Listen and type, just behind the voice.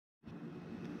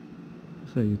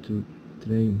What's up, YouTube?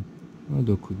 Today I'll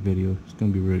do a quick video. It's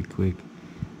gonna be really quick.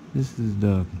 This is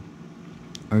the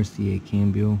RCA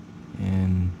Cambio,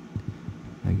 and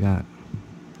I got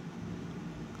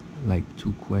like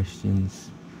 2 questions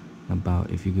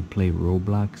about if you could play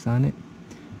Roblox on it.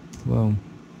 Well,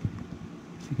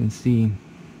 as you can see,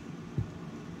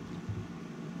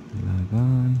 log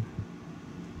on.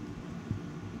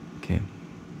 Okay,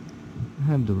 I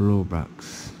have the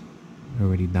Roblox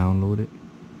already downloaded.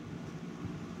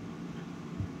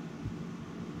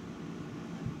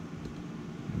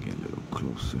 Get a little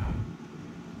closer.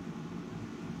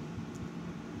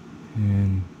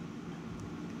 And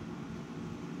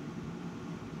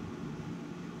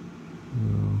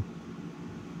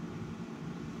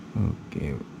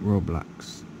okay,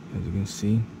 Roblox. As you can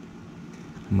see,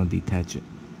 I'm gonna detach it.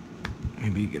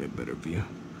 Maybe you get a better view.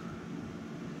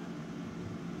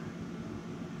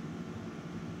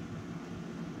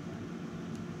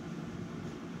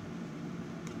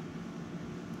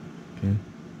 Okay.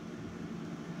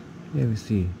 Yeah, we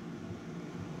see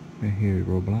right here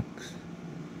Roblox.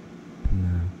 And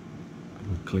I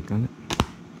will click on it.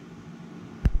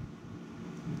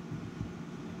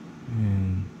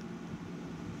 And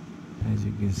as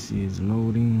you can see, it's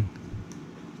loading.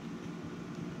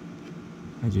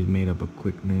 I just made up a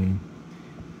quick name.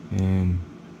 And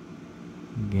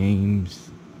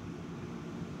games.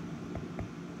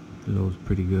 It loads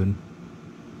pretty good.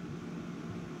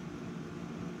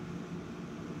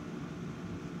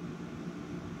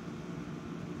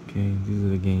 Okay, these are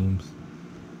the games.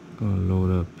 Gonna load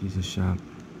up piece of shop,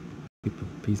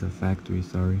 piece of factory,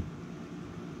 sorry.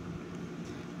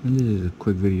 And this is a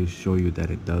quick video to show you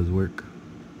that it does work.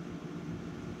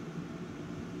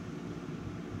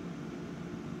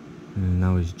 And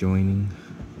now it's joining.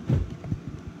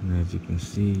 And as you can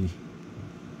see,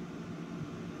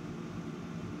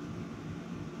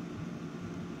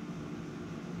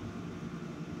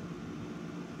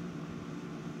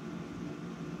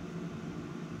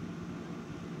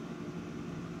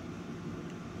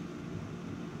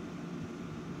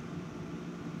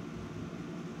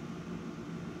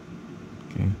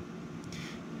 okay,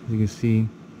 as you can see,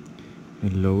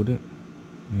 it loaded,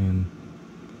 and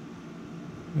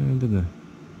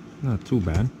not too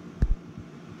bad.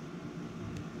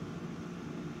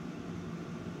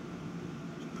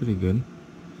 It's pretty good.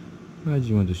 I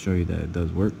just wanted to show you that it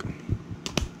does work.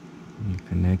 You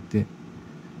connect it,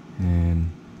 and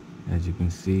as you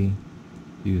can see,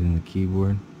 using the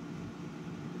keyboard,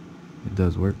 it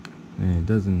does work, and it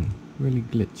doesn't really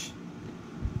glitch.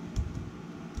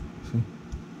 See?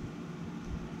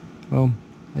 Well,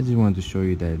 I just wanted to show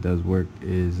you that it does work. It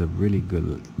is a really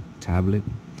good tablet,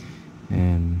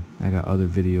 and I got other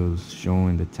videos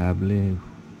showing the tablet,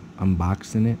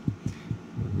 unboxing it.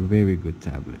 Very good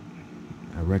tablet.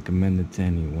 I recommend it to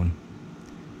anyone.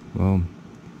 Well,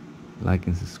 like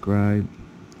and subscribe.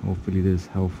 Hopefully this is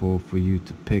helpful for you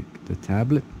to pick the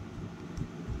tablet.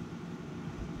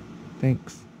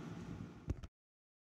 Thanks.